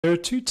There are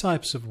two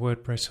types of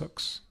WordPress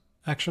hooks,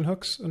 action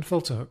hooks and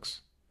filter hooks.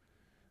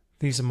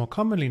 These are more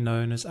commonly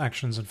known as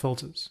actions and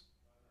filters.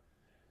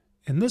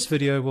 In this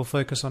video, we'll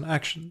focus on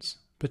actions,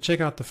 but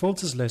check out the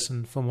filters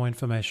lesson for more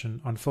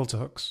information on filter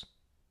hooks.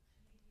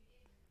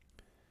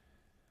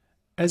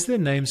 As their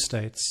name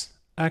states,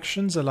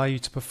 actions allow you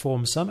to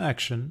perform some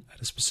action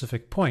at a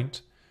specific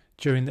point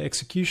during the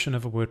execution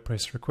of a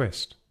WordPress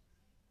request.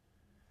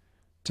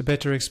 To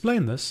better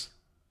explain this,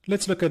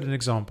 let's look at an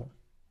example.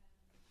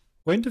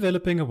 When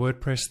developing a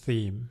WordPress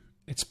theme,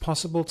 it's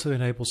possible to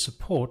enable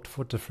support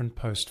for different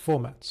post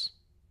formats.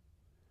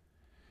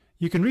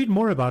 You can read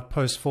more about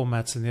post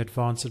formats in the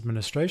Advanced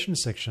Administration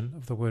section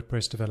of the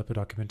WordPress Developer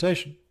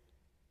documentation.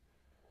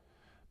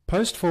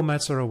 Post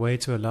formats are a way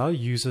to allow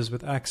users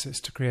with access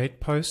to create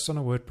posts on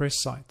a WordPress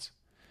site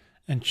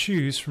and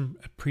choose from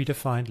a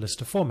predefined list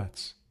of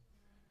formats.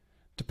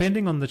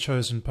 Depending on the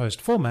chosen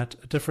post format,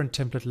 a different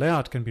template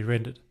layout can be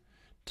rendered,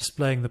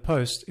 displaying the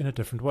post in a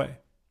different way.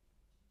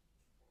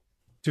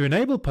 To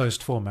enable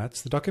post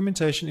formats, the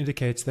documentation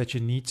indicates that you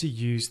need to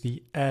use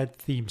the Add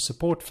Theme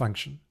Support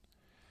function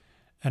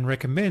and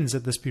recommends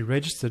that this be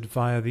registered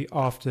via the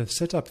After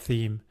Setup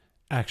Theme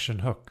action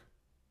hook.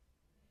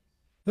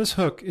 This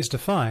hook is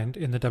defined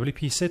in the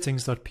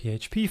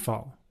wp-settings.php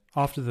file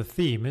after the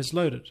theme is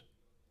loaded.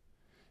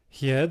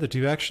 Here, the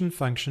doAction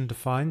function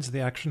defines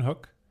the action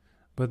hook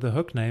with the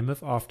hook name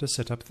of After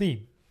Setup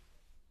Theme.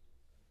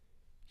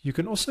 You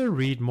can also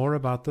read more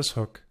about this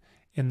hook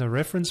in the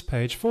reference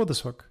page for this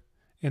hook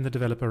in the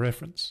developer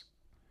reference.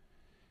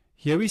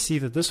 Here we see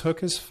that this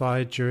hook is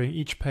fired during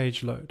each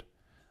page load,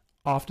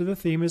 after the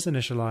theme is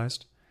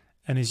initialized,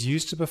 and is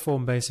used to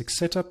perform basic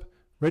setup,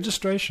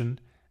 registration,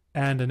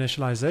 and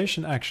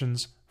initialization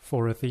actions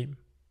for a theme.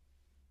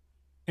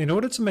 In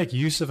order to make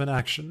use of an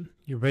action,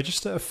 you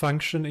register a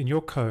function in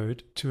your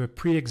code to a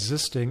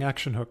pre-existing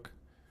action hook,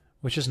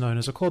 which is known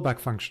as a callback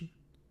function.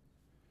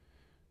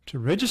 To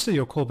register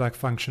your callback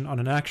function on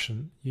an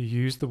action, you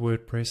use the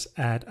WordPress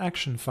add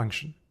action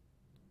function.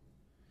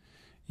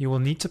 You will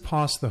need to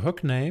pass the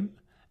hook name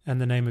and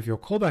the name of your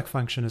callback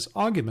function as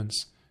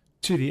arguments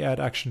to the add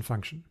action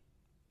function.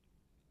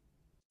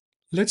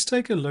 Let's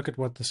take a look at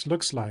what this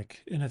looks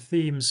like in a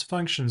theme's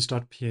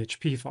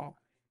functions.php file.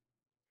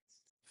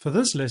 For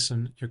this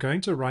lesson, you're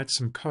going to write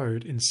some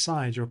code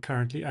inside your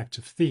currently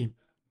active theme.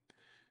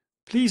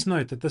 Please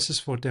note that this is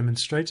for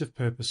demonstrative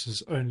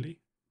purposes only.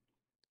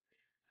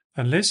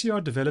 Unless you are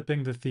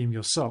developing the theme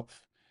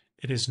yourself,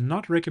 it is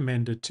not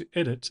recommended to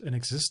edit an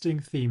existing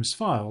theme's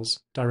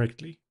files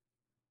directly.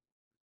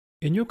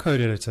 In your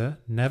code editor,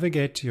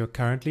 navigate to your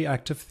currently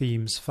active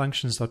theme's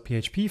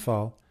functions.php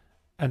file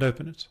and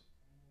open it.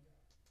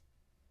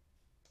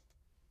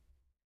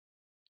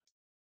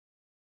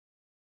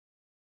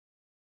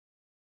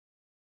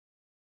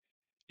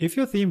 If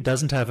your theme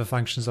doesn't have a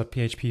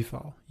functions.php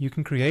file, you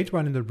can create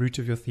one in the root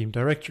of your theme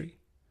directory.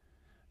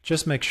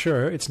 Just make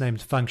sure it's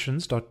named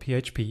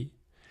functions.php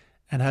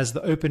and has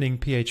the opening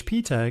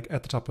PHP tag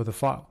at the top of the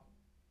file.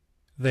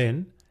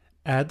 Then,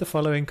 add the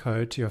following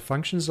code to your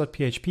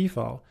functions.php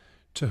file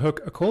to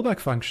hook a callback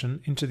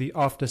function into the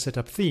After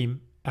Setup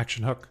Theme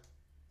action hook.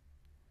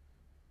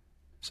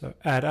 So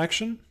add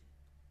action,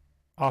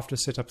 After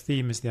Setup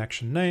Theme is the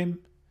action name,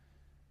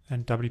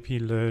 and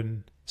WP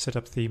Learn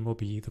Setup Theme will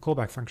be the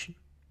callback function.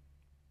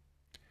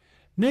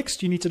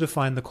 Next, you need to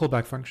define the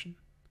callback function.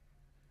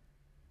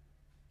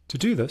 To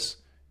do this,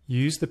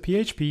 use the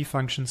PHP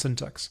function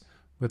syntax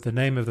with the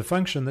name of the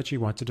function that you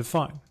want to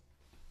define.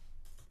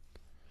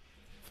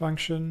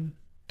 Function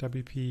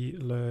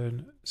WP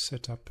Learn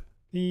Setup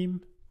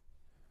Theme,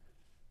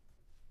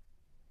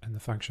 and the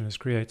function is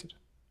created.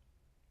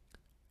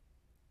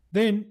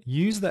 Then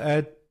use the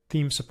Add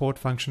Theme Support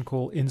function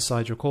call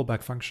inside your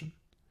callback function.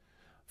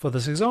 For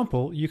this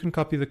example, you can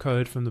copy the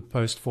code from the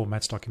post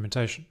formats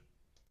documentation.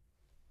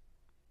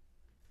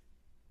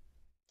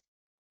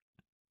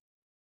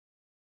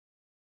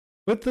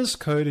 With this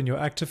code in your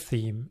active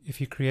theme,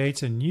 if you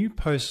create a new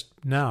post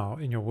now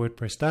in your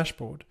WordPress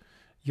dashboard,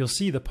 you'll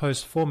see the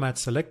post format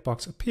select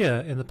box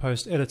appear in the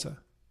post editor.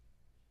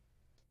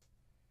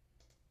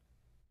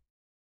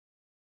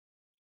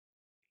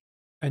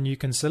 And you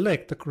can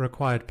select the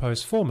required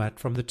post format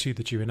from the two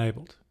that you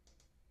enabled.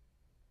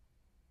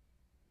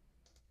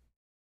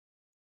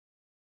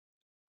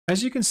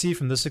 As you can see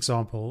from this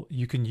example,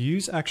 you can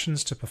use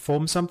actions to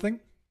perform something,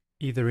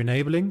 either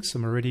enabling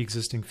some already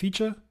existing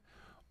feature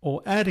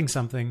or adding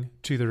something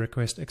to the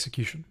request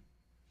execution.